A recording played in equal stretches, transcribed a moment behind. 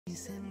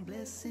Send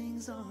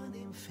blessings on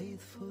him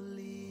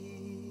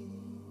faithfully.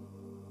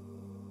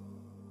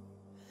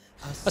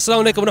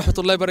 Assalamu alaikum wa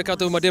rahmatullahi wa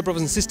barakatuh, my dear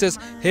brothers and sisters.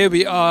 Here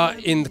we are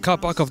in the car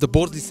park of the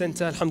Borsley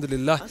Centre,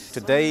 alhamdulillah.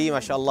 Today,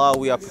 mashallah,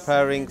 we are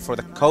preparing for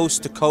the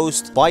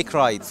coast-to-coast bike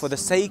ride for the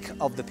sake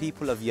of the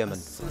people of Yemen.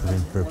 We've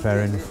been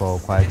preparing for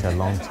quite a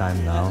long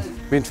time now.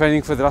 Been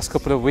training for the last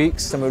couple of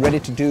weeks. And we're ready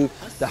to do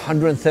the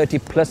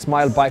 130+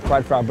 mile bike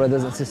ride for our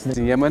brothers and sisters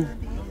in Yemen.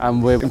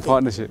 And we're in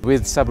partnership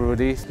with Saba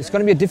Relief. It's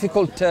going to be a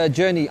difficult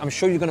journey. I'm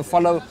sure you're going to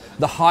follow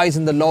the highs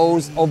and the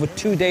lows over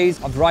 2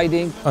 days of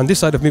riding. On this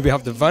side of me we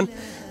have the van,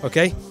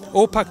 okay?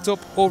 All packed up,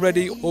 all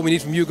ready. All we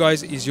need from you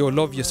guys is your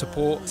love, your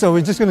support. So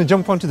we're just going to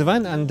jump onto the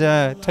van and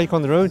take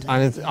on the road.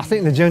 And I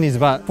think the journey is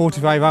about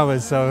 45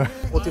 hours, so...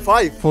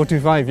 45?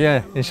 45,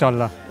 yeah,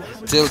 inshallah.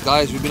 Still,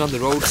 guys, we've been on the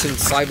road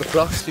since 5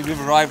 o'clock.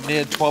 We've arrived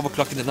near 12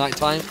 o'clock in the night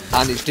time,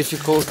 and it's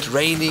difficult,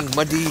 raining,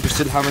 muddy. We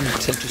still haven't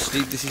tend to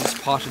sleep. This is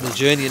part of the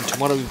journey, and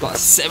tomorrow we've got a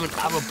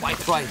 7-hour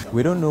bike ride.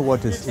 We don't know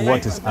what is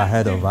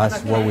ahead of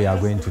us, what we are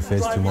going to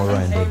face tomorrow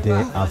and the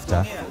day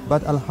after.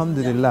 But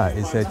alhamdulillah,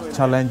 it's a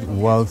challenge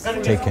worth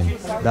taking.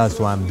 That's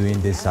why I'm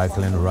doing this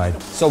cycling ride.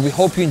 So we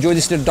hope you enjoy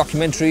this little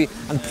documentary,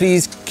 and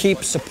please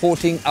keep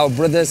supporting our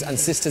brothers and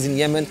sisters in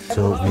Yemen,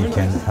 so we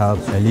can help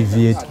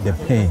alleviate the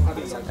pain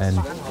and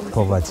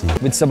poverty.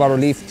 With Saba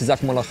Relief,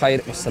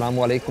 𝐒𝐄𝐏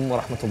Assalamu alaikum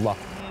wa rahmatullah.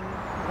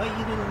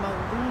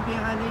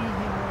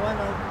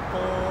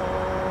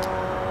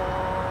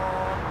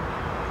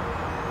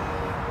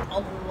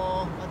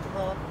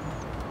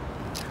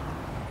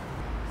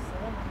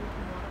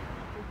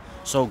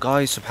 So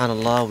guys,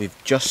 subhanallah, we've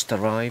just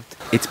arrived.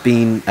 It's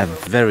been a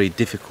very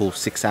difficult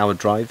 6-hour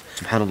drive.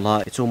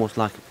 Subhanallah, it's almost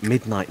like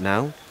midnight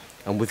now,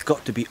 and we've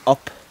got to be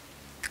up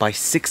by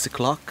 6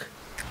 o'clock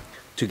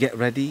to get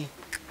ready,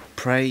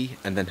 pray,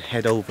 and then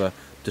head over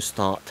to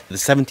start the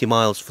 70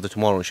 miles for the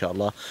tomorrow,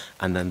 inshallah,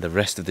 and then the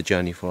rest of the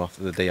journey for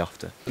after the day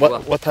after.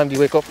 What time do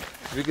you wake up?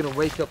 We're going to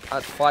wake up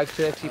at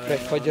 5:30, pray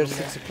Fajr,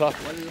 6 o'clock,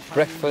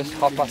 breakfast,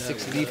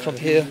 6:30, leave from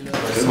here.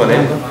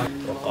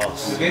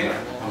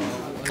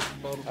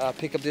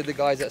 Pick up the other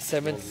guys at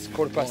 7,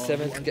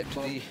 7:15, and get to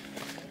the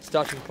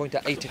starting point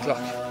at 8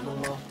 o'clock.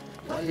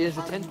 Here's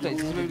the tent place,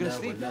 this is where we're going to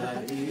sleep.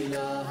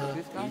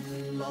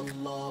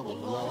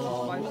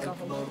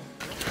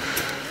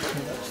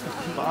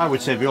 I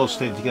would say we all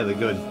stay together,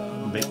 go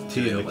and make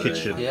tea in the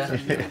kitchen. Yeah.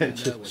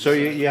 So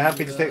you're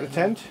happy to take the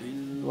tent?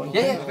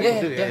 Yeah.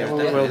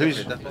 Well,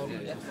 who's...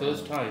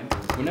 First time,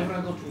 whenever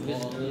I go to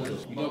visit,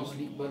 you don't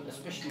sleep, but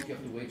especially if you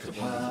have to wake up.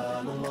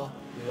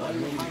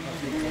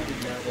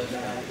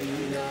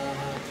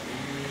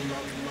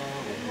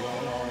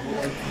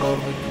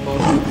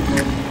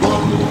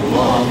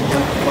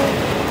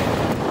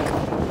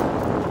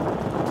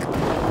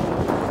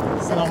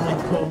 Assalamu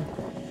alaikum.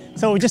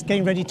 So we're just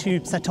getting ready to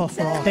set off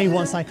for our day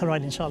 1 cycle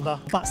ride,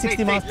 inshallah. About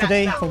 60 miles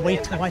today from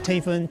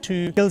Whitehaven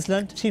to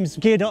Gillsland. Team's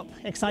geared up,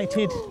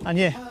 excited, and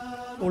yeah,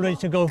 all ready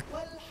to go.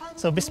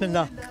 So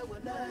bismillah.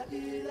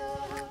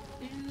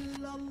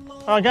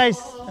 Alright guys,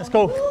 let's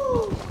go.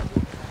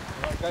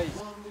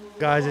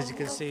 Guys, as you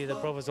can see, the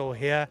brothers are all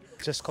here.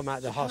 Just come out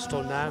of the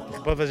hostel now. The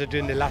brothers are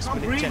doing the last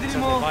minute checks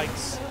on the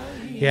bikes.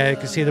 Yeah, you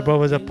can see the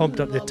brothers have pumped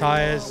up the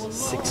tyres.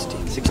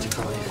 60,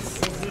 65.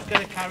 Who's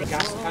going to carry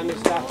gas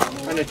canister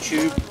and a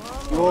tube?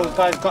 You all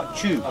guys got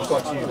tubes? I've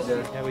got tubes,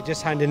 yeah. Yeah, we're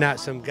just handing out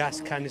some gas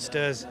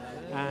canisters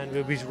and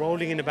we'll be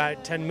rolling in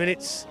about 10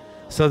 minutes.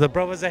 So the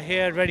brothers are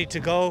here, ready to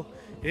go.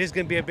 It is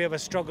going to be a bit of a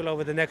struggle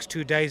over the next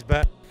 2 days,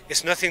 but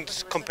it's nothing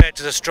compared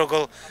to the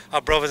struggle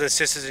our brothers and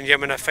sisters in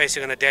Yemen are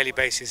facing on a daily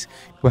basis.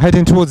 We're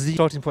heading towards the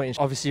starting point,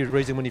 obviously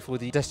raising money for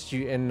the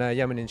destitute in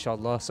Yemen,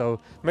 inshallah. So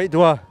make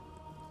dua,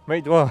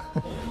 make dua.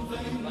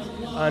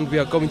 And we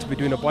are going to be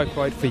doing a bike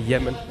ride for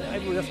Yemen.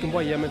 Everyone's asking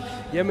why Yemen.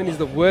 Yemen is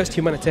the worst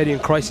humanitarian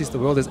crisis the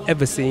world has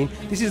ever seen.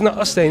 This is not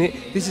us saying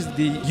it, this is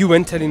the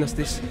UN telling us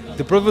this.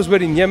 The brothers were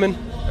in Yemen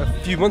a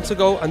few months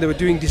ago and they were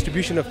doing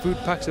distribution of food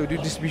packs, they were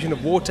doing distribution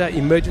of water,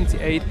 emergency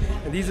aid,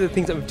 and these are the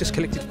things that we've just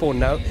collected for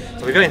now.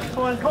 So we're going.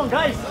 Come on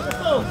guys, let's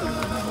go.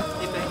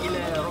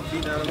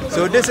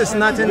 So this is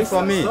nothing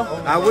for me.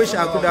 I wish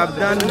I could have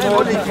done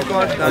more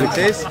difficult than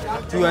this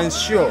to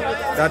ensure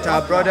that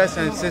our brothers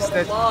and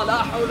sisters and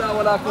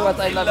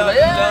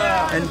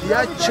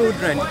their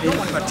children in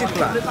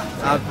particular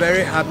are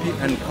very happy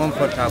and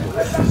comfortable.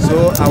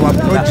 So our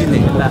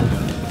progeny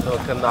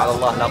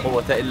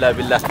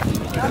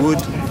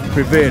would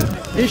prevail.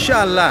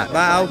 Inshallah,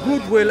 by our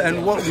goodwill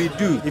and what we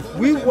do, if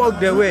we walk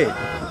the way,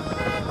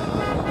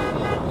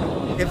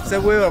 it's a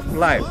way of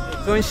life.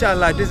 So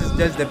inshallah, this is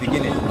just the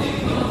beginning.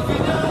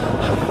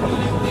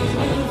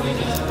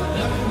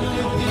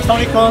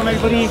 Assalamu alaikum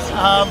everybody,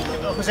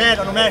 Hussein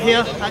and Umar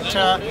here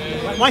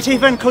at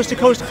Whitehaven, coast to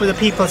coast for the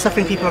people,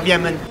 suffering people of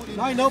Yemen.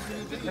 Line up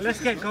and let's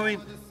get going.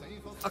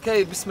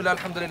 Okay, bismillah,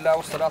 alhamdulillah,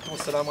 wa salatu wa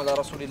salamu ala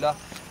rasulillah.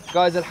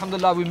 Guys,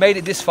 alhamdulillah, we made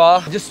it this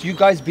far. Just you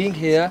guys being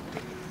here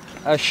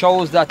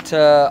shows that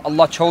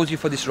Allah chose you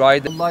for this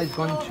ride. Allah is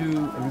going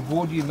to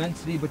reward you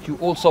immensely, but you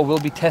also will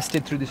be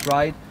tested through this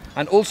ride.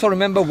 And also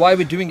remember why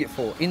we're doing it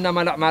for.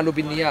 إِنَّمَا الْأَعْمَالُ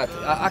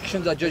بِالنِّيَّاتِ. Our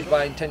actions are judged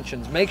by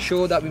intentions. Make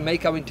sure that we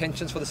make our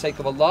intentions for the sake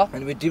of Allah,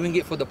 and we're doing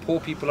it for the poor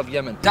people of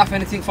Yemen. Daf,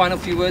 anything final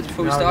few words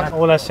before we start?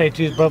 All I say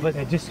to you, brother,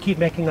 just keep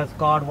making us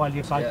guard while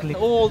you're cycling.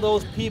 All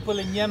those people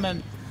in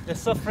Yemen, they're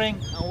suffering,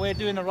 and we're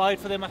doing a ride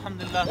for them,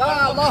 alhamdulillah.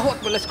 Allahu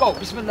Akbar, let's go.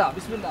 Bismillah,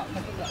 Bismillah.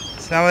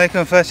 Assalamu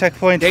alaikum, first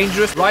checkpoint.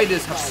 Dangerous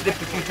riders have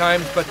slipped a few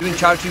times, but doing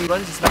charity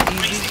runs, it's not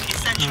easy.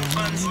 Essential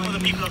funds for the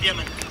people of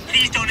Yemen.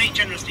 Please donate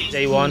generously.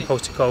 Day one,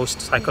 coast to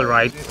coast cycle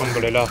ride,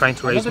 alhamdulillah, trying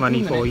to raise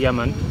money for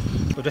Yemen.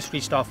 We've just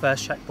reached our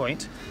first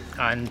checkpoint,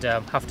 and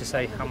have to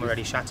say I'm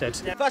already shattered.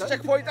 First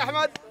checkpoint,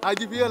 Ahmed. How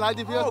do you feel? How do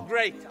you feel? Oh,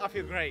 great. I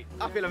feel great.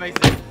 I feel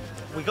amazing.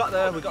 We got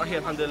there, we got here,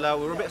 alhamdulillah.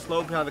 We were a bit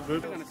slow behind the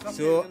group.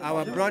 So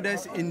our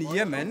brothers in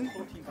Yemen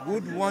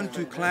would want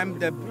to climb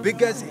the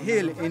biggest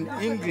hill in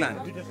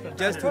England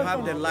just to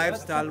have the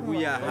lifestyle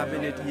we are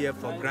having it here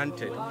for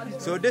granted.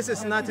 So this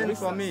is nothing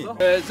for me.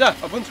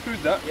 Zaf, I've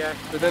unscrewed that. Yeah.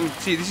 But then,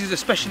 see, this is a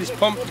specialist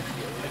pump,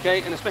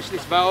 okay, and a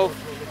specialist valve.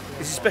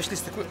 This is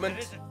specialist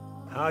equipment.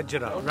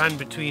 Hajra ran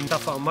between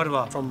Safa and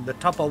Marwa from the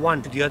top of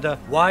one to the other.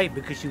 Why?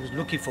 Because she was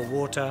looking for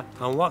water.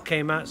 And what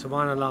came out,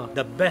 subhanAllah,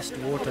 the best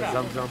water,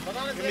 Zamzam.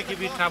 Let me give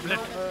you a tablet.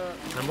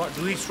 And what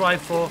do we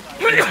strive for?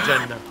 Is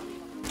Jannah.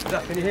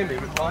 Can you hear me?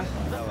 Reply?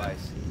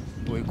 Otherwise,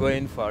 we're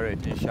going for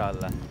it,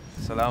 inshallah.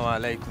 Assalamu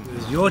alaikum. It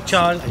was your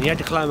child, and you had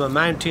to climb a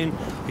mountain.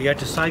 You had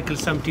to cycle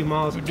 70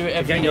 miles to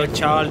get your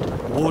child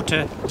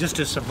water just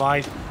to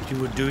survive. You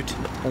would do it.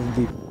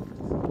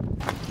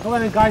 Come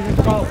on then, guys,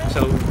 let's go.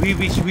 So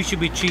we should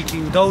be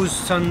treating those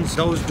sons,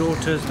 those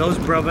daughters, those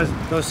brothers,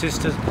 those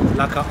sisters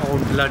like our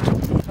own blood.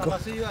 I'll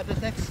see you at the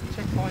next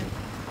checkpoint.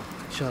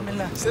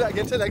 Inshallah. Say that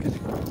again, say that again.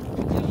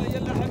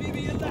 Yalla,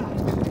 habibi, yalla.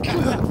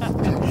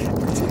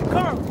 Come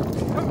on.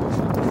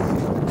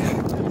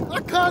 I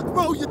can't,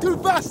 bro, you're too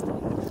fast.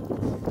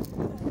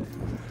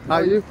 How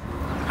are you?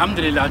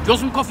 Alhamdulillah. Do you want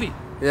some coffee?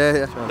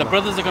 Yeah. The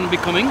brothers are going to be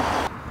coming.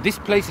 This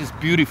place is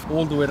beautiful,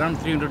 all the way around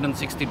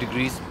 360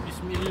 degrees.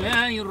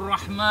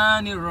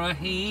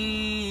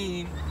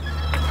 Bismillahirrahmanirrahim.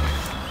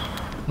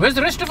 Where's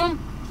the rest of them?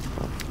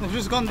 They've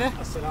just gone there.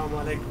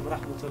 Assalamu alaikum wa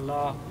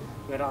rahmatullah.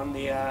 We're on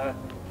the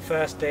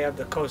first day of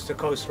the coast to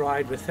coast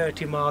ride. We're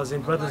 30 miles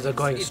in. Brothers are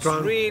going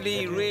strong.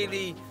 It's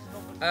really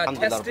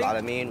testing.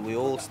 Alhamdulillah, we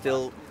all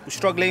still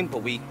struggling,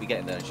 but we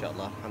get there,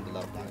 inshallah.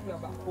 Alhamdulillah. We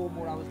have about 4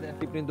 more hours left.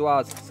 People in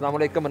du'as. Assalamu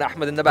alaikum and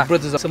Ahmed in the back.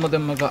 Brothers, some of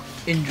them have got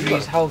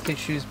injuries, health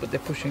issues, but they're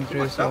pushing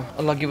through, so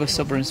Allah give us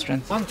sabr and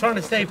strength. I'm trying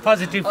to stay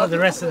positive for the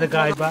rest of the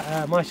guys,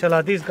 but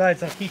mashallah, these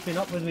guys are keeping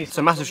up with me. It's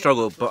a massive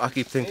struggle, but I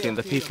keep thinking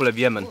the people of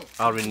Yemen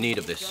are in need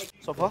of this.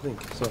 So far?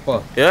 So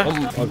far? Yeah? To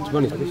be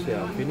honest, this year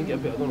I'm feeling it a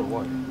bit, I don't know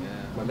why.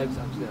 My legs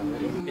actually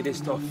are. It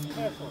is tough.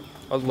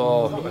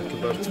 Allahu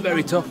Akbar. It's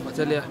very tough, I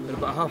tell you. We're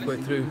about halfway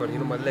through, but you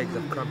know my legs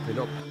are cramping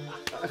up.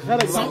 Come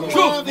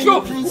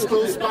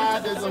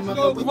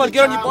on,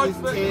 get on your bike.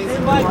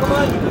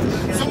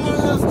 Someone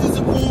else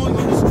disappointed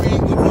on the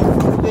street with no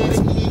food there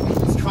to eat.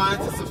 He's trying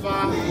to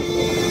survive.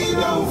 We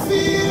don't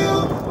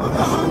feel what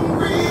the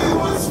hungry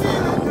ones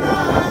feeling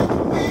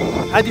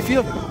right. How do you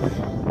feel?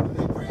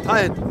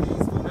 Tired?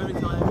 Very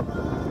tired.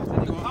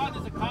 There's a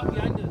car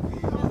behind us.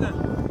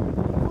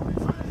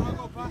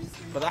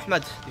 But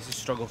Ahmed, this is a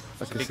struggle.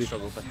 It's a big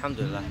struggle, but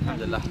alhamdulillah,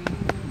 alhamdulillah.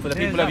 For the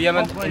people of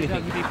Yemen,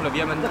 anything. People of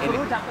Yemen,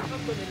 anything.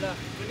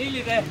 We're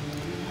nearly there.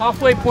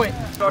 Halfway point.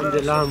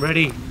 Alhamdulillah, I'm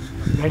ready.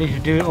 Ready to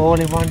do it all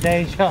in one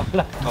day,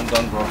 inshallah. I'm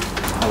done, bro.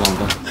 I'm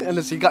done.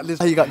 Anas, you got this.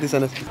 How you got this,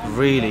 Anas?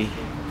 Really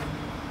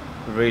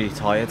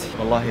tired.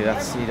 Wallahi,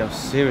 that's, you know,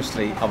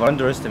 seriously, I've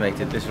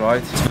underestimated this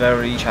ride. It's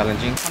very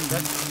challenging.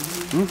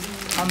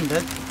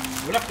 100.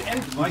 We'll have to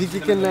empty. You think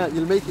you can,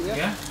 you'll make it,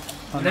 yeah?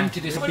 I'll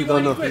empty this. You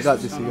don't know, you got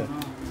this, you got.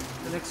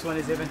 The next one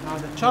is even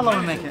harder. Inshallah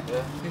we'll make it.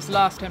 This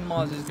last 10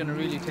 miles is going to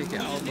really take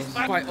it out of us. It's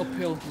quite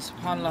uphill.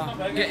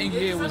 SubhanAllah, getting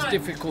here was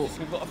difficult.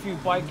 We've got a few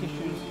bike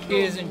issues,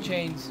 gears and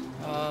chains.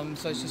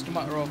 So it's just a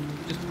matter of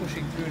just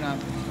pushing through now.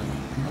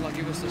 Allah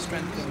give us the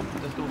strength and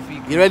the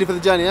tawfiq. You ready for the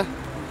journey, yeah?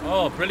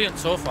 Oh, brilliant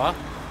so far.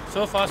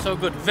 So far, so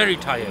good. Very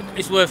tired.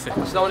 It's worth it.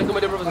 Assalamu alaikum, my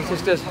dear brothers and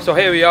sisters. So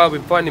here we are,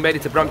 we've finally made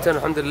it to Brampton,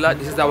 alhamdulillah.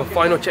 This is our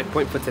final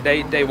checkpoint for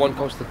today, day one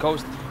coast to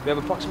coast. We have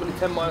approximately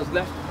 10 miles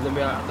left and then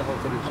we are at the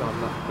hotel,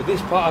 inshallah. But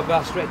this part of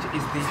our stretch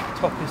is the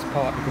toughest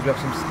part because we have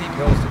some steep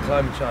hills to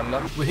climb,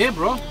 inshallah. We're here,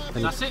 bro.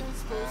 That's it.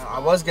 I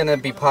was going to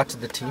be part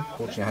of the team.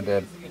 Fortunately, I had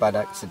a bad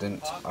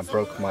accident. I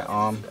broke my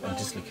arm and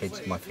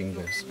dislocated my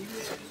fingers.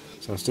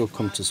 So I still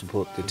come to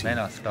support the team. Men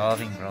are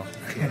starving, bro.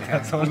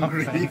 That's all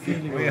I'm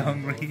saying. We're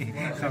hungry.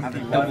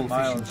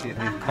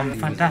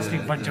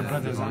 Fantastic bunch of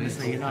brothers,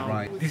 honestly, you know.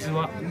 Right. This is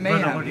what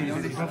brotherhood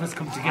is. Brothers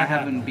come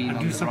together and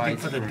do something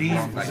for the deen.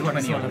 This is what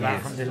it's all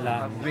about,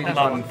 alhamdulillah.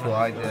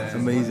 It's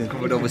amazing.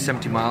 Covered over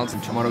 70 miles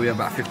and tomorrow we have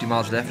about 50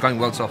 miles left. Going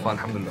well so far,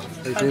 alhamdulillah.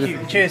 Thank you.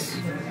 Cheers.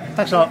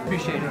 Thanks a lot.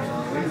 Appreciate it.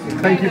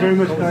 Thank you very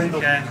much, guys.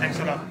 Yeah, thanks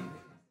a lot.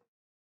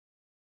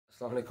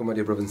 Assalamu alaikum, my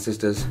dear brothers and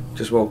sisters.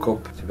 Just woke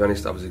up. To be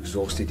honest, I was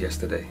exhausted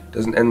yesterday.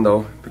 Doesn't end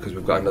though, because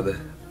we've got another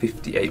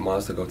 58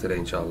 miles to go today,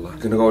 inshallah.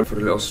 Gonna go for a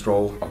little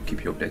stroll. I'll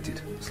keep you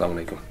updated.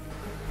 Assalamu alaikum.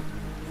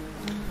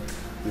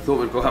 We thought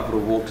we'd go out for a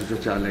walk to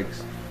stretch our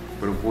legs,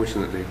 but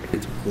unfortunately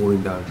it's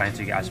pouring down. Trying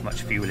to get as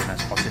much fuel in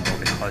as possible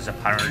because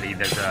apparently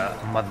there's a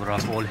mother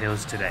of all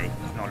hills today.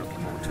 Not looking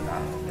forward to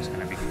that. It's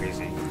going to be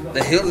crazy.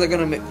 The hills are going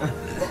to make...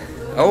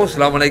 Oh,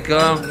 Assalamu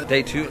alaikum.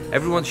 Day 2.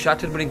 Everyone's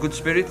shattered but in good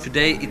spirit.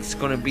 Today it's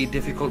going to be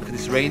difficult because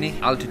it's raining,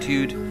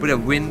 altitude, bit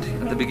of wind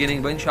at the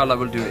beginning, but inshallah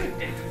we'll do it.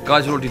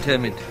 Guys are all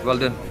determined. Well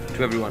done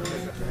to everyone.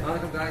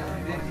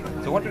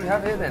 So what do we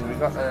have here then? We've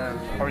got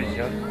porridge,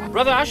 yeah?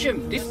 Brother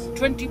Hashim, this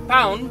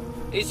 £20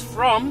 is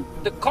from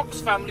the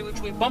Cox family,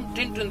 which we bumped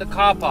into in the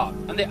car park,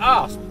 and they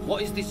asked,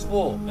 what is this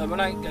for? And when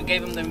I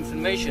gave them the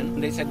information,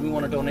 they said, we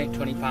want to donate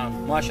 £20.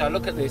 Mashallah,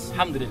 look at this,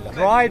 alhamdulillah.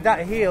 Drive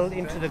that heel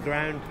into the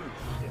ground.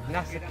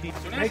 That's the key.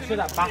 Make sure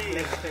that back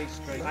leg stays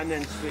straight and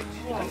then switch.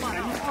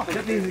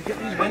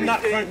 Bend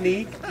that front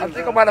knee. I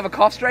think I might have a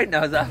calf straight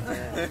now, is that?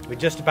 We're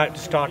just about to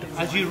start.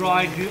 As you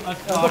ride, do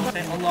azkar,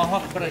 say Allahu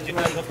Akbar as you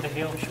go up the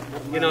hill.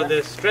 You know,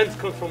 the strength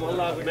comes from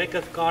Allah. We make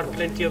azkar,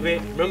 plenty of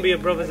it. Remember your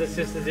brothers and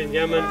sisters in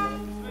Yemen.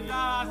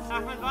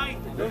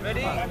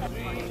 Ready? 3,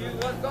 2,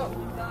 1, go.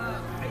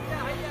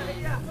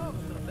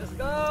 Let's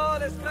go,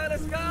 let's go,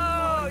 let's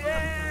go.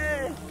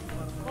 Yeah.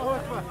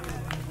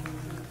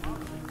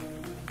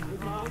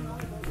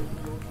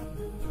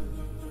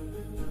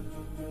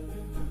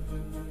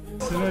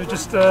 So we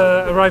just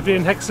arrived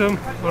in Hexham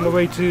on the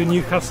way to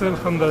Newcastle,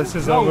 and this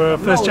is our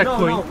first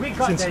checkpoint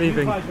since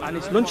leaving. And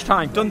it's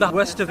lunchtime, done the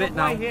worst of it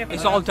now.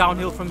 It's all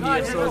downhill from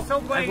here, so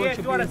everyone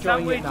should be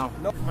enjoying it now.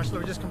 Mashallah,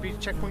 we just completed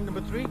checkpoint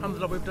number 3.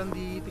 Alhamdulillah, we've done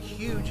the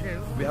huge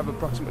hill. We have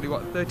approximately,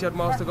 30 odd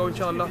miles to go,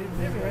 inshallah.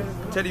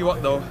 Tell you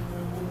what though,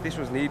 this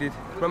was needed.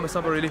 Remember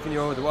Saba Relief in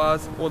your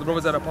du'as, all the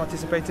brothers that are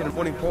participating, and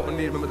more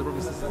importantly, remember the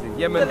brothers and sisters in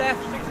Yemen. To the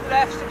left, stick to the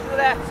left, stick to the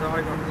left. So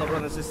hi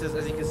brothers and sisters,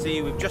 as you can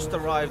see, we've just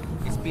arrived.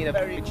 It's been a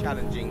very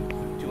challenging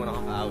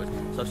 2.5 hours.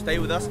 So stay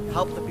with us,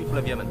 help the people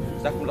of Yemen.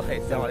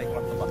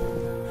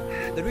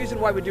 The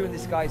reason why we're doing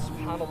this, guys,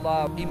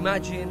 subhanAllah,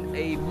 imagine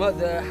a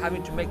mother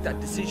having to make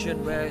that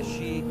decision where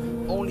she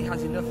only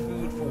has enough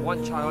food for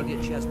one child,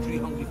 yet she has 3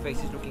 hungry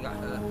faces looking at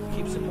her.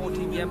 Keep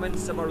supporting Yemen,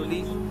 Saba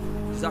Relief.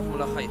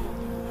 Jazakumullah khair.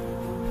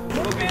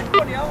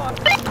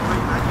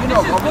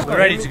 We're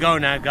ready to go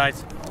now,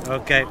 guys.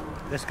 Okay,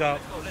 let's go.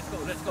 Let's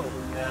go.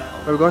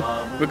 Where are we going?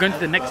 We're going to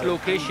the next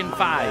location,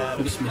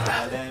 5.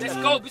 Bismillah. Let's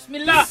go,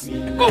 Bismillah.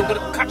 Go, we're going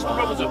to catch the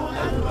brothers up.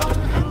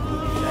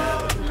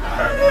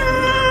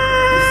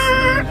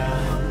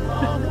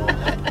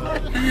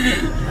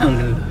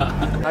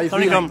 How you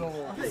feeling?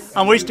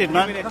 I'm wasted,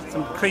 man.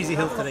 Some crazy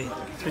hill today.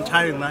 It's been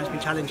tiring, man. It's been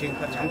challenging,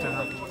 but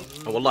alhamdulillah.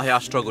 Wallahi, our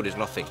struggle is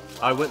nothing.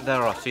 I went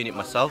there, I've seen it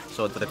myself.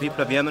 So for the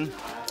people of Yemen,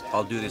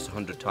 I'll do this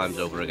 100 times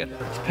over again.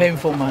 It's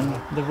painful, man.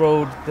 The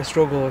road, the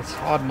struggle, it's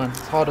hard, man.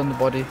 It's hard on the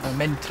body.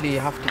 Mentally, you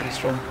have to be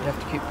strong. You have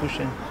to keep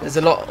pushing. There's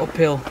a lot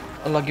uphill.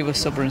 Allah give us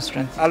sabr and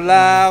strength.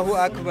 Allahu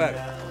Akbar.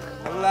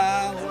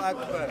 Allahu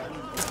Akbar.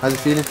 How's it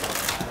feeling?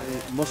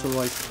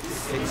 Muscle-wise?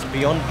 It's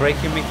beyond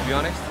breaking me, to be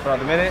honest. But at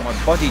the minute,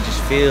 my body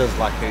just feels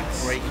like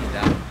it's breaking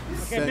down.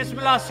 Okay,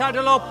 Bismillah,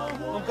 saddle up.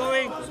 I'm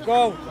going. Let's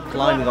go.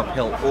 Climbing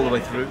uphill all the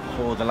way through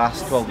for the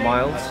last 12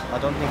 miles. I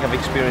don't think I've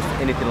experienced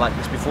anything like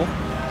this before.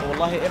 So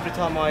wallahi, every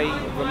time I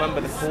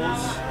remember the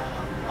cause,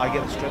 I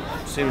get the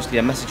strength. Seriously,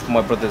 a message for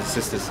my brothers and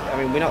sisters.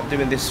 I mean, we're not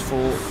doing this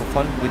for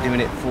fun. We're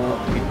doing it for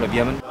the people of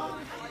Yemen.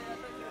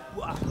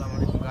 Assalamu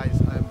alaikum, guys.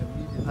 I'm the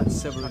media at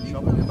Saba Relief.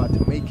 We're about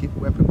to make it.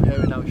 We're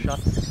preparing our shot.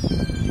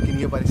 You can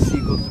hear by the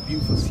seagulls, the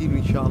beautiful scenery,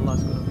 inshallah.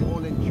 It's going to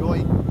all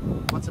enjoy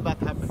what's about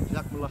to happen.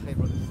 Jazakumullah khair,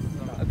 brothers.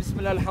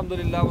 Bismillah,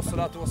 alhamdulillah, wa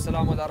salatu wa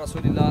salamu ala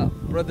rasulillah.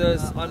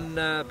 Brothers, on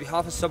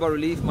behalf of Saba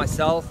Relief,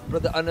 myself,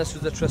 Brother Anas,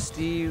 who's the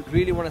trustee,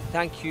 really want to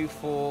thank you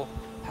for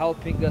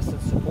helping us and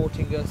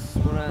supporting us.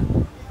 We want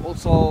to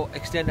also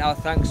extend our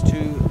thanks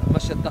to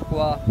Masjid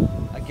Taqwa,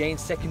 again,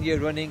 2nd year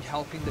running,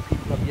 helping the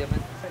people of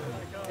Yemen.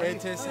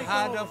 It is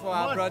harder for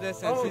our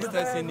brothers and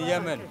sisters in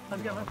Yemen.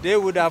 They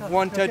would have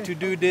wanted to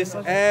do this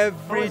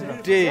every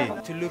day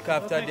to look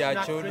after their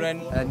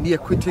children. Near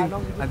quitting,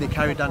 and they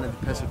carried on and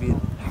they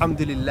persevered.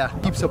 Alhamdulillah.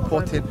 Keep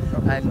supporting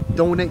and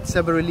donate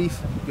Saba Relief.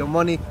 Your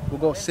money will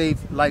go save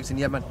lives in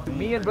Yemen.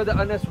 Me and Brother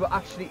Anas were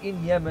actually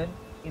in Yemen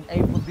in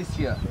April this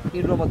year,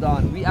 in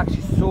Ramadan. We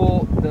actually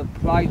saw the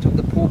plight of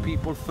the poor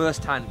people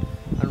firsthand.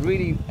 And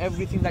really,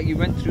 everything that you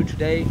went through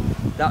today,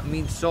 that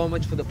means so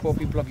much for the poor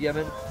people of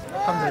Yemen.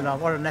 Alhamdulillah,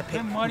 what an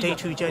epic day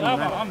 2 journey,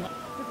 man.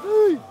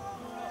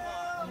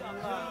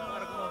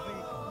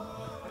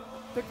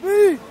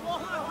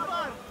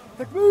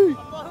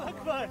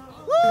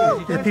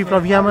 The people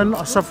of Yemen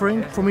are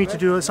suffering. For me to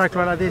do a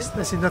cycle like this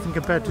is nothing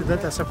compared to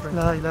their suffering.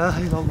 La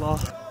ilaha illallah.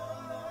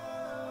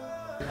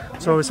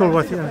 So it's all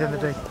worth it at the end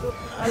of the day.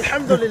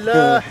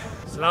 Alhamdulillah.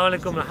 Assalamu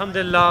alaikum,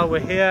 alhamdulillah, we're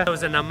here. It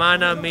was an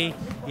amana me.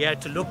 You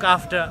had to look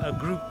after a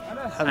group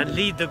and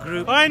lead the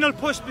group. Final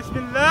push,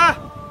 bismillah.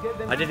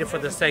 I did it for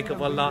the sake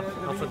of Allah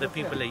and for the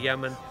people of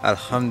Yemen.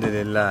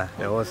 Alhamdulillah,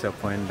 there was a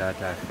point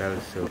that I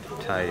felt so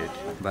tired,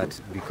 but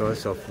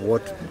because of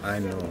what I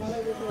know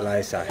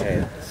lies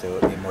ahead, so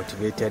it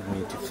motivated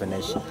me to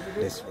finish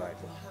this ride.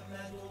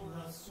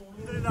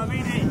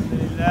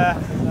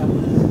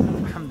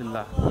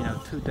 alhamdulillah,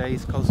 2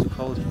 days coast to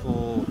coast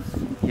for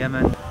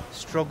Yemen.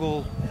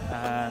 Struggle,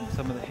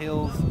 some of the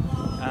hills,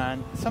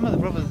 and some of the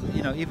brothers,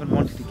 even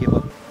wanted to give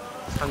up.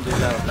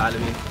 Alhamdulillah,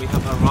 we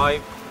have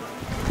arrived.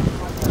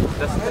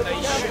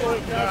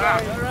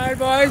 Alright,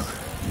 boys.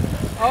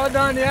 All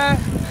done, yeah?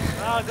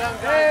 All done.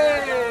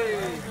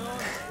 Hey!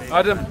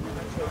 Adam,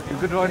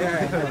 good morning.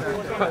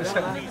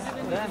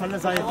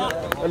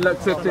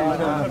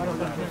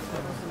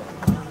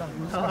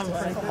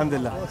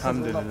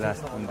 Alhamdulillah,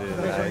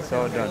 it's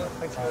all done.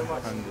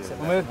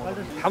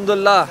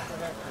 Alhamdulillah.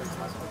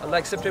 Allah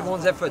accept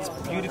everyone's efforts.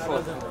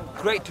 Beautiful.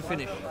 Great to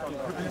finish.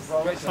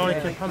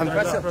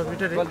 Alhamdulillah, we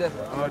did it. Well done.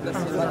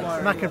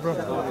 Smack it, bro.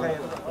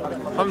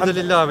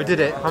 Alhamdulillah, we did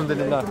it.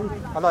 Alhamdulillah.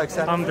 Allah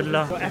accept.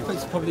 Alhamdulillah. Your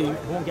efforts probably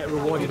won't get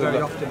rewarded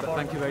very often, but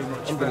thank you very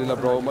much. Alhamdulillah,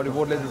 bro. My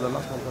reward is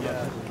Allah.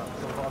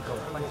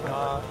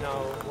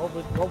 Now,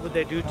 what would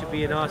they do to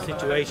be in our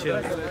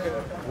situation?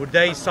 Would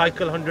they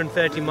cycle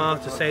 130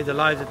 miles to save the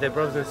lives of their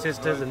brothers and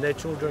sisters and their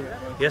children?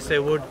 Yes, they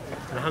would.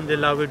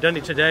 Alhamdulillah, we've done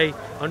it today.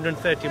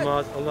 130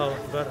 miles. Allahu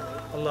Akbar.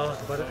 Allahu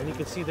Akbar. And you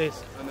can see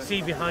this.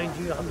 See behind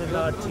you.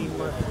 Alhamdulillah, our team.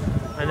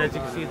 And as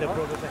you can see, the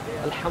brothers are here.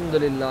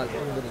 Alhamdulillah,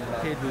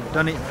 alhamdulillah. We've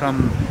done it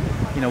from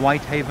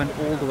Whitehaven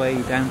all the way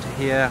down to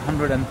here,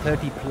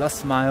 130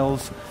 plus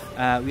miles.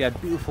 We had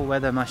beautiful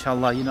weather,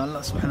 mashallah.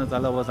 Allah subhanahu wa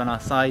ta'ala was on our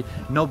side.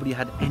 Nobody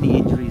had any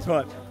injuries.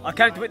 Right, I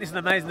came to witness an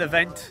amazing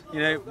event.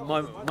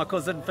 My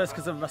cousin, first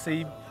cousin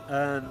Rasim,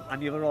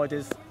 and the other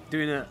riders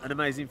doing an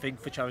amazing thing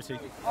for charity.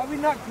 Are we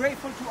not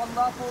grateful to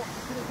Allah for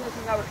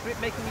facilitating our trip,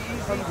 making it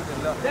easy?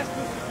 That's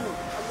what we do.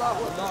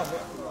 Allahu Akbar.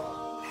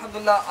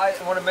 Alhamdulillah, I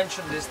want to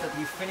mention this, that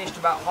we finished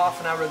about half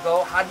an hour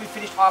ago. Had we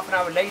finished half an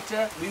hour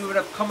later, we would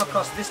have come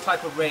across this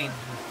type of rain.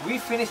 We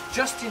finished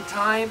just in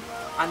time,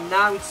 and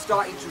now it's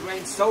starting to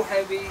rain so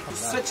heavy, to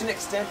such an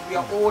extent we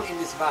are all in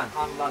this van.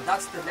 Allah,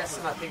 that's the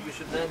lesson I think we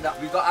should learn, that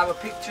we got our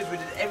pictures, we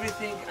did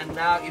everything, and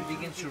now it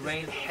begins to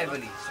rain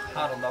heavily.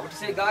 SubhanAllah. What do you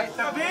say, guys?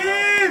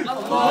 Takbir!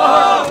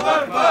 Allahu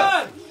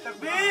Akbar!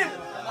 Takbir!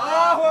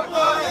 Allahu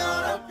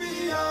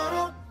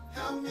Akbar!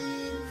 Help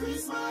me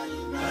increase my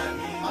iman.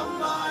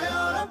 Allah,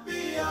 Ya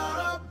Rabbi, Ya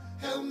Rab,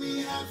 help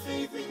me have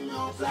faith in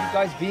your plan. You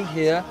guys being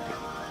here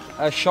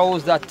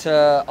shows that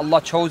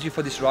Allah chose you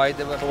for this ride.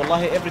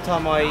 Wallahi, every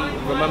time I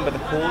remember the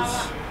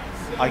cause,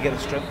 I get the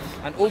strength.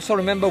 And also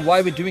remember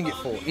why we're doing it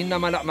for.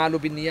 Innamal a'malu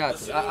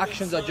binniyat. Our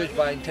actions are judged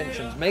by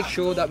intentions. Make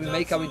sure that we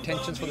make our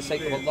intentions for the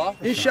sake of Allah.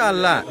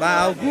 Inshallah, by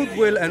our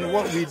goodwill and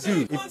what we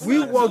do, if we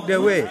walk the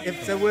way,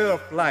 it's a way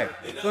of life.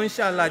 So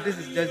inshallah, this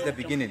is just the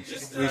beginning.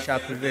 We shall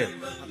prevail.